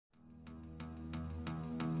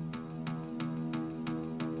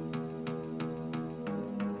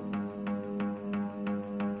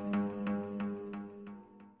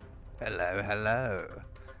Hello, hello,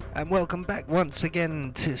 and welcome back once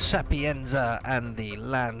again to Sapienza and the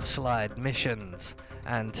Landslide missions.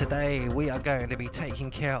 And today we are going to be taking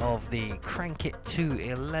care of the Crank It to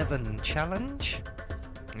 11 challenge.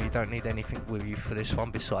 You don't need anything with you for this one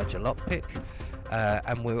besides your lockpick.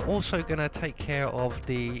 And we're also going to take care of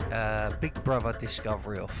the Big Brother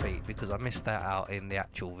discovery or feat, because I missed that out in the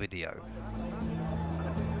actual video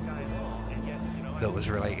that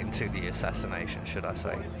was relating to the assassination, should I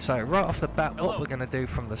say. So right off the bat, what we're going to do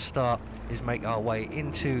from the start is make our way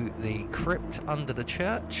into the crypt under the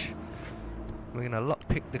church. We're going to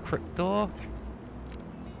lockpick the crypt door,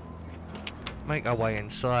 make our way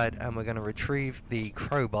inside, and we're going to retrieve the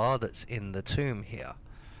crowbar that's in the tomb here.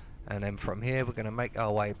 And then from here we're going to make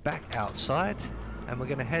our way back outside, and we're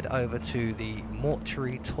going to head over to the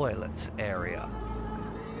mortuary toilets area.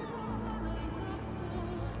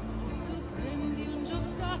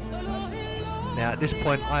 Now at this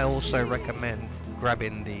point I also recommend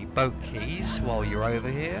grabbing the boat keys while you're over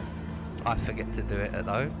here. I forget to do it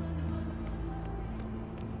though,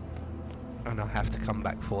 and I'll have to come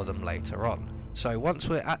back for them later on. So once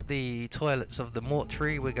we're at the toilets of the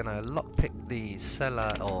mortuary, we're going to lockpick the cellar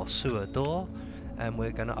or sewer door, and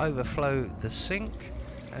we're going to overflow the sink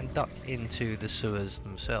and duck into the sewers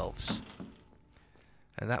themselves.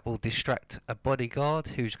 And that will distract a bodyguard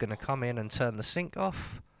who's going to come in and turn the sink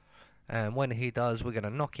off. And when he does, we're going to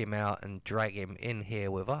knock him out and drag him in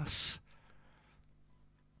here with us.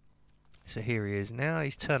 So here he is now.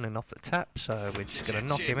 He's turning off the tap, so we're just going to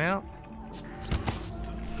knock him out.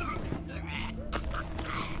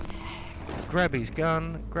 Grab his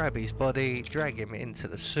gun, grab his body, drag him into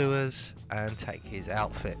the sewers, and take his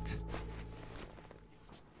outfit.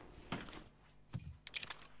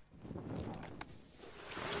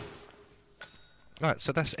 Right,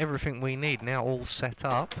 so that's everything we need now all set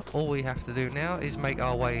up. All we have to do now is make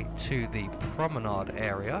our way to the promenade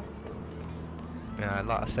area.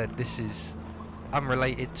 Like I said, this is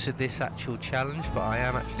unrelated to this actual challenge, but I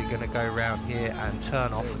am actually going to go around here and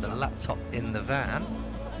turn off the laptop in the van.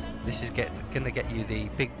 This is going to get you the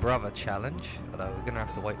Big Brother challenge, although we're going to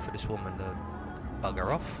have to wait for this woman to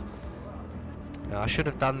bugger off. Now, I should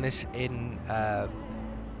have done this in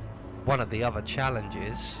one of the other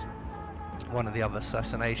challenges, one of the other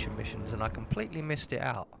assassination missions, and I completely missed it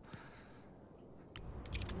out.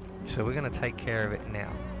 So we're going to take care of it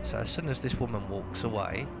now. So as soon as this woman walks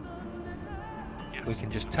away, we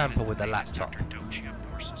can just tamper with the laptop.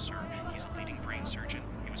 He's a leading brain surgeon.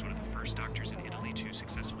 He was one of the first doctors in Italy to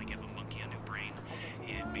successfully give a monkey a new brain.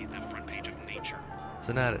 He had made the front page of Nature.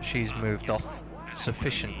 So now that she's moved off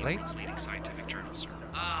sufficiently, leading scientific journal, sir.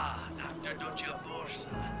 Doctor, don't you, of course.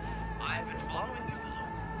 I've been following you.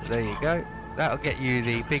 There you go. That'll get you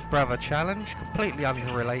the Big Brother challenge, completely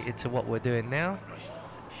unrelated to what we're doing now.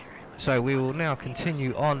 So we will now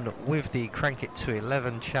continue on with the Crank It to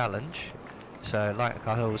 11 challenge. So like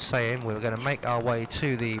I was saying, we're going to make our way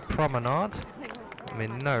to the promenade. I'm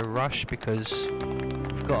in no rush because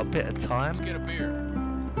we've got a bit of time. Let's get a beer.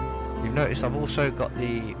 You've noticed I've also got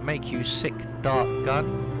the Make You Sick dart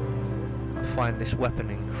gun. I find this weapon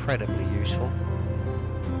incredibly useful,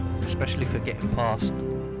 especially for getting past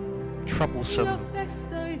troublesome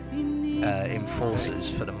enforcers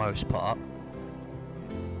for the most part.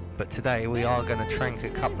 But today we are going to trank a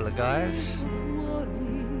couple of guys,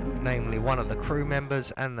 namely one of the crew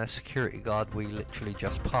members and the security guard we literally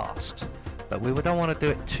just passed. But we don't want to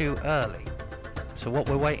do it too early. So what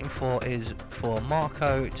we're waiting for is for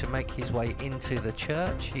Marco to make his way into the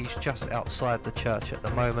church. He's just outside the church at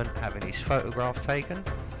the moment having his photograph taken.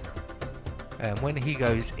 And when he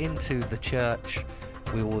goes into the church,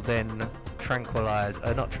 we will then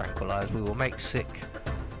we will make sick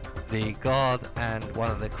the guard and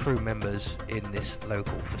one of the crew members in this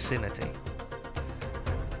local vicinity.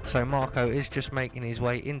 So Marco is just making his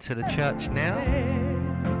way into the church now.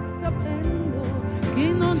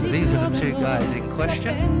 So these are the two guys in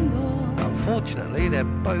question. Unfortunately, they're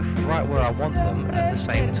both right where I want them at the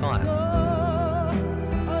same time.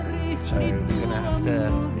 So we're going to have to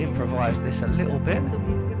improvise this a little bit.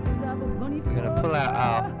 We're going to pull out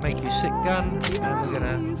our Make You Sick gun, and we're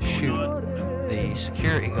going to shoot the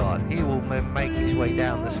security guard. He will make his way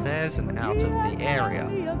down the stairs and out of the area.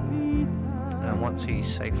 And once he's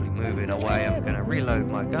safely moving away, I'm going to reload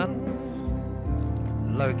my gun,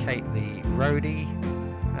 locate the roadie.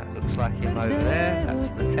 That looks like him over there.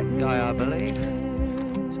 That's the tech guy, I believe.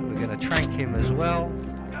 So we're going to trank him as well.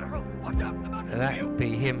 And that will be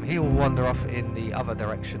him. He will wander off in the other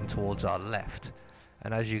direction towards our left.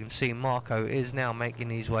 And as you can see, Marco is now making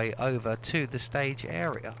his way over to the stage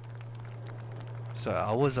area. So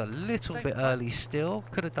I was a little bit early still.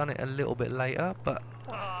 Could have done it a little bit later, but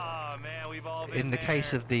in the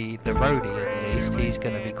case of the roadie at least, he's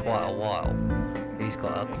going to be quite a while. He's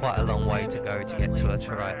got quite a long way to go to get to a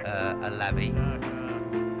lavvy.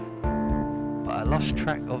 But I lost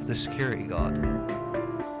track of the security guard.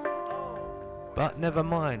 But never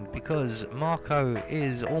mind, because Marco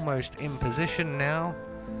is almost in position now,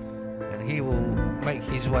 and he will make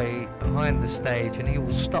his way behind the stage, and he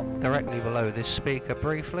will stop directly below this speaker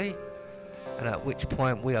briefly, and at which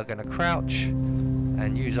point we are going to crouch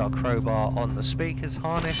and use our crowbar on the speaker's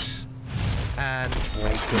harness and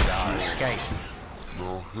make good our escape.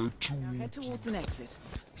 Now head towards an exit.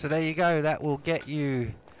 So there you go, that will get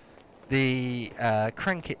you the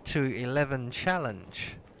Crank It to 11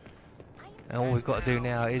 challenge. And all we've got to do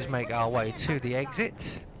now is make our way to the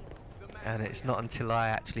exit. And it's not until I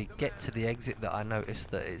actually get to the exit that I notice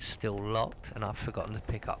that it's still locked and I've forgotten to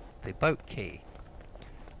pick up the boat key.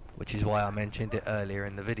 Which is why I mentioned it earlier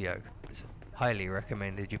in the video. It's highly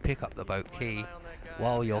recommended you pick up the boat key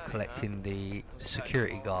while you're collecting the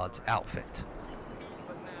security guard's outfit.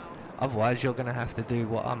 Otherwise you're going to have to do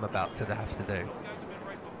what I'm about to have to do.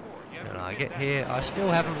 And I get here, I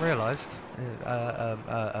still haven't realised.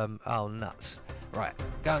 Oh nuts. Right,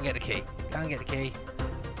 go and get the key. Go and get the key.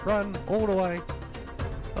 Run all the way.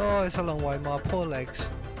 Oh, it's a long way, my poor legs.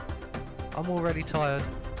 I'm already tired.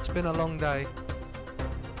 It's been a long day.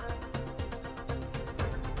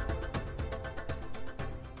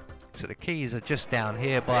 So the keys are just down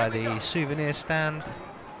here by the souvenir stand,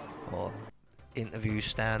 or interview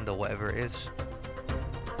stand, or whatever it is.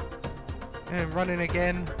 And running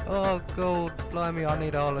again. Oh god, blimey, I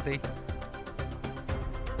need a holiday.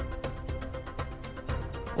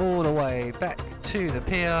 All the way back to the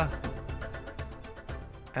pier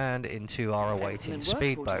and into our awaiting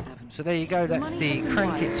speedboat. So there you go, that's the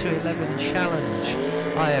Crank It to 11 challenge.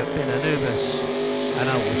 I have been Anubis, and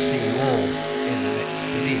I will see you all in the next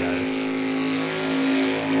video.